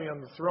family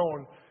on the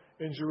throne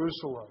in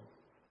Jerusalem.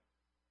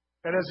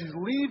 And as he's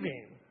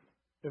leaving,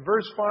 in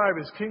verse 5,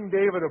 as King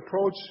David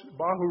approached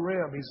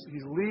Bahurim,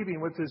 he's leaving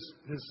with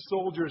his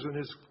soldiers and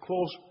his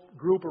close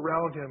group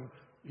around him.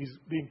 He's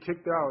being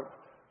kicked out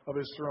of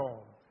his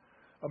throne.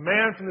 A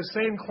man from the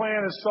same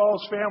clan as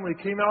Saul's family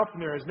came out from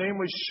there. His name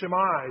was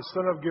Shimei,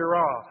 son of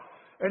Gerah.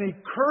 And he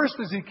cursed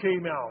as he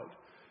came out.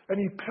 And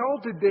he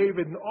pelted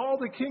David and all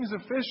the king's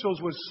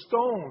officials with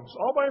stones.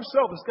 All by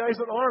himself. This guy's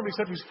unarmed,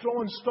 except he's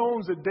throwing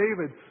stones at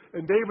David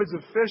and David's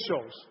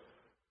officials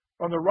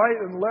on the right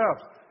and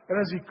left. And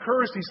as he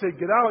cursed, he said,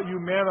 "Get out, you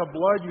man of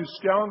blood, you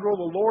scoundrel.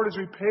 The Lord has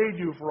repaid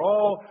you for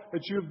all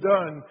that you've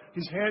done.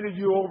 He's handed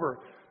you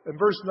over." In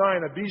verse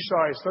 9,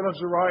 Abishai, son of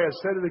Zeruiah,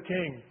 said to the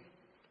king,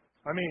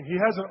 he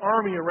has an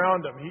army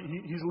around him.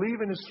 He's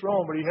leaving his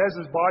throne, but he has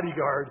his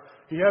bodyguard.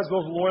 He has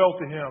those loyal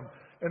to him.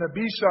 And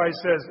Abishai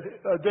says,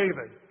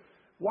 "David,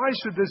 why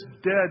should this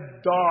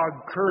dead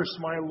dog curse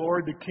my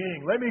lord the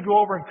king? Let me go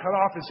over and cut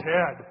off his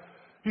head."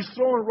 He's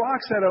throwing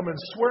rocks at him and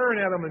swearing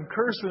at him and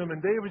cursing him.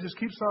 And David just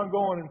keeps on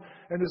going.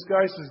 And this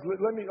guy says,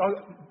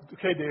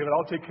 "Okay, David,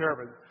 I'll take care of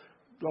it.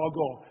 I'll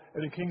go."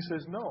 And the king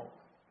says, "No."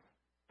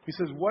 He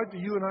says, "What do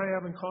you and I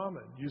have in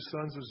common, you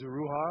sons of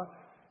Zeruiah?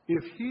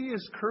 If he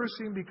is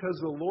cursing because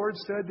the Lord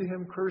said to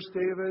him, 'Curse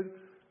David,'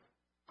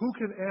 who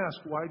can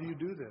ask, 'Why do you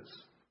do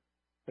this?'"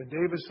 And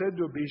David said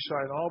to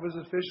Abishai and all of his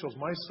officials,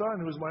 "My son,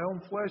 who is my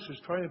own flesh, is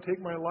trying to take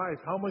my life.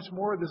 How much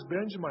more this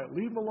Benjamite?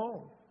 Leave him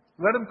alone.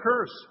 Let him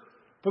curse.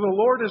 For the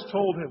Lord has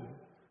told him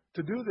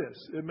to do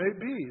this. It may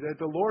be that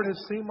the Lord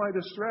has seen my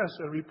distress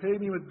and repaid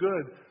me with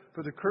good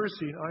for the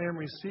cursing I am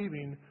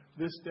receiving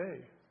this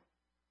day."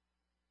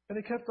 And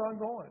he kept on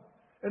going.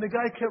 And the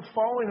guy kept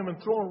following him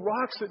and throwing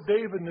rocks at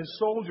David and his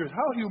soldiers.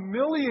 How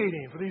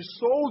humiliating for these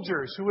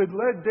soldiers who had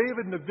led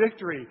David into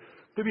victory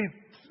to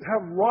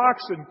have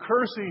rocks and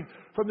cursing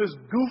from this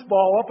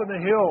goofball up in the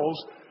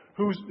hills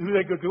who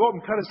they could go up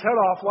and cut his head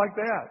off like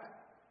that.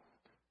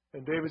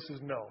 And David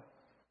says, "No."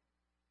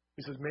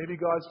 He says, "Maybe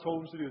God's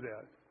told him to do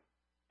that."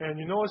 And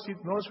you notice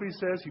what he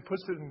says? He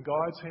puts it in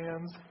God's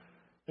hands.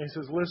 And he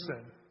says,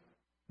 "Listen,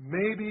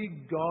 maybe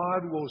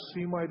God will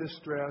see my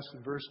distress,"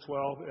 in verse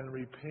 12, "and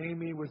repay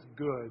me with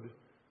good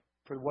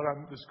for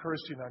this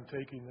cursing I'm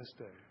taking this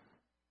day."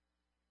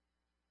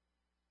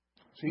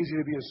 It's easy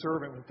to be a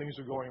servant when things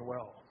are going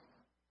well.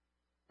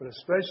 But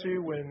especially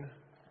when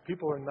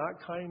people are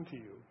not kind to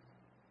you,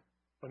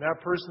 when that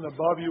person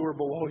above you or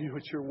below you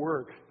at your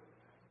work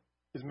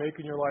is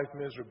making your life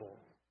miserable,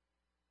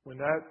 when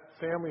that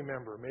family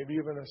member, maybe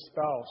even a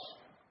spouse,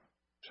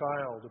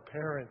 child, a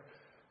parent,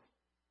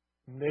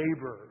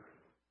 neighbor,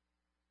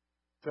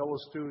 fellow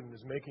student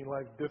is making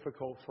life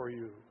difficult for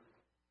you,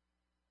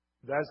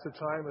 that's the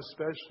time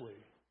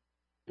especially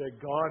that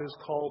God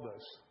has called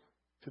us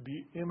to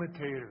be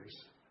imitators.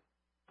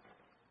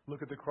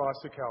 Look at the cross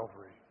of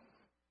Calvary.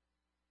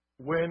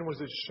 When was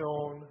it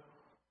shown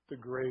the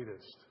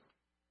greatest?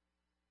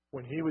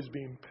 When He was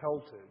being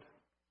pelted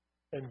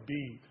and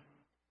beat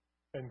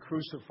and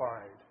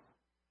crucified.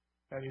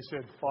 And He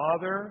said,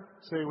 Father,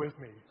 say with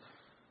me,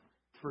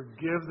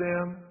 forgive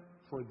them,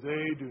 for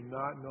they do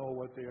not know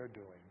what they are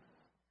doing.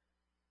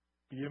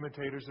 Be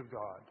imitators of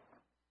God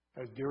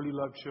as dearly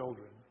loved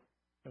children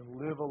and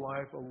live a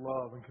life of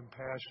love and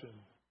compassion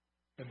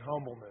and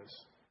humbleness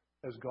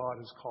as God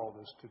has called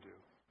us to do.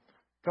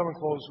 Come and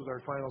close with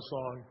our final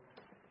song,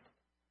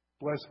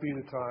 Blessed Be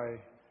the Tie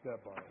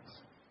That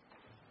Binds.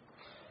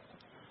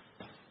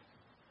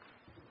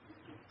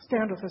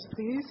 Stand with us,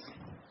 please.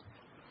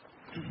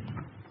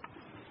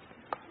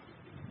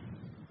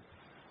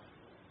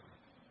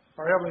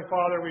 Our Heavenly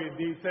Father, we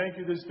indeed thank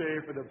You this day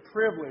for the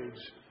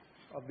privilege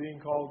of being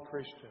called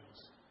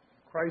Christians,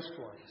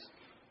 Christ-ones.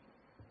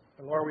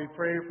 And Lord, we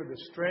pray for the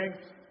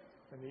strength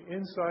and the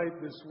insight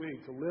this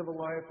week to live a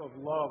life of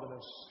love and of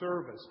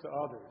service to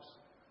others.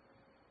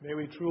 May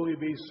we truly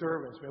be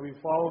servants. May we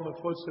follow in the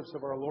footsteps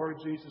of our Lord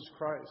Jesus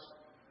Christ.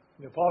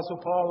 And the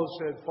Apostle Paul has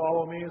said,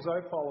 follow me as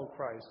I follow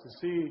Christ, to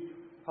see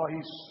how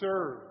He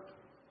served,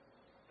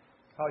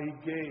 how He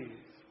gave.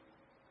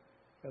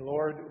 And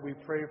Lord, we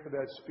pray for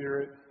that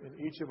Spirit in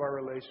each of our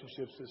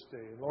relationships this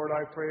day. And Lord,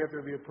 I pray if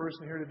there be a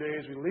person here today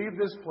as we leave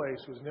this place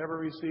who has never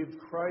received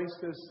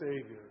Christ as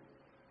Savior,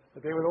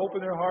 that they would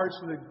open their hearts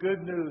to the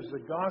good news,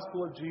 the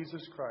gospel of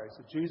Jesus Christ,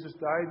 that Jesus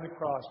died on the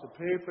cross to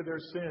pay for their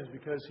sins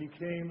because He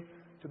came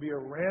to be a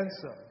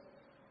ransom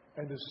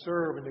and to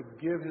serve and to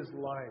give His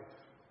life.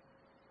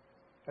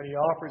 And He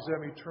offers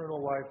them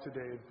eternal life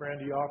today. And friend,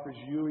 He offers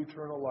you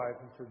eternal life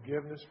and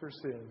forgiveness for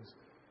sins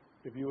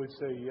if you would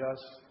say yes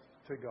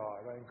to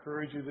God. I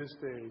encourage you this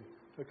day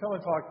to come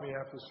and talk to me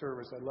after the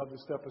service. I'd love to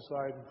step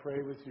aside and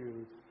pray with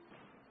you.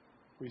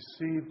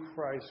 Receive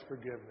Christ's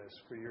forgiveness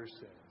for your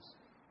sins.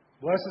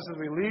 Bless us as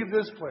we leave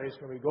this place,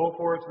 when we go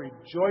forth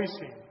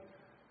rejoicing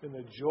in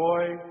the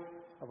joy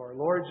of our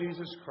Lord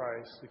Jesus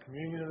Christ, the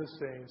communion of the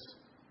saints.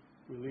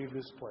 We leave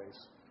this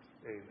place.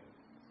 Amen.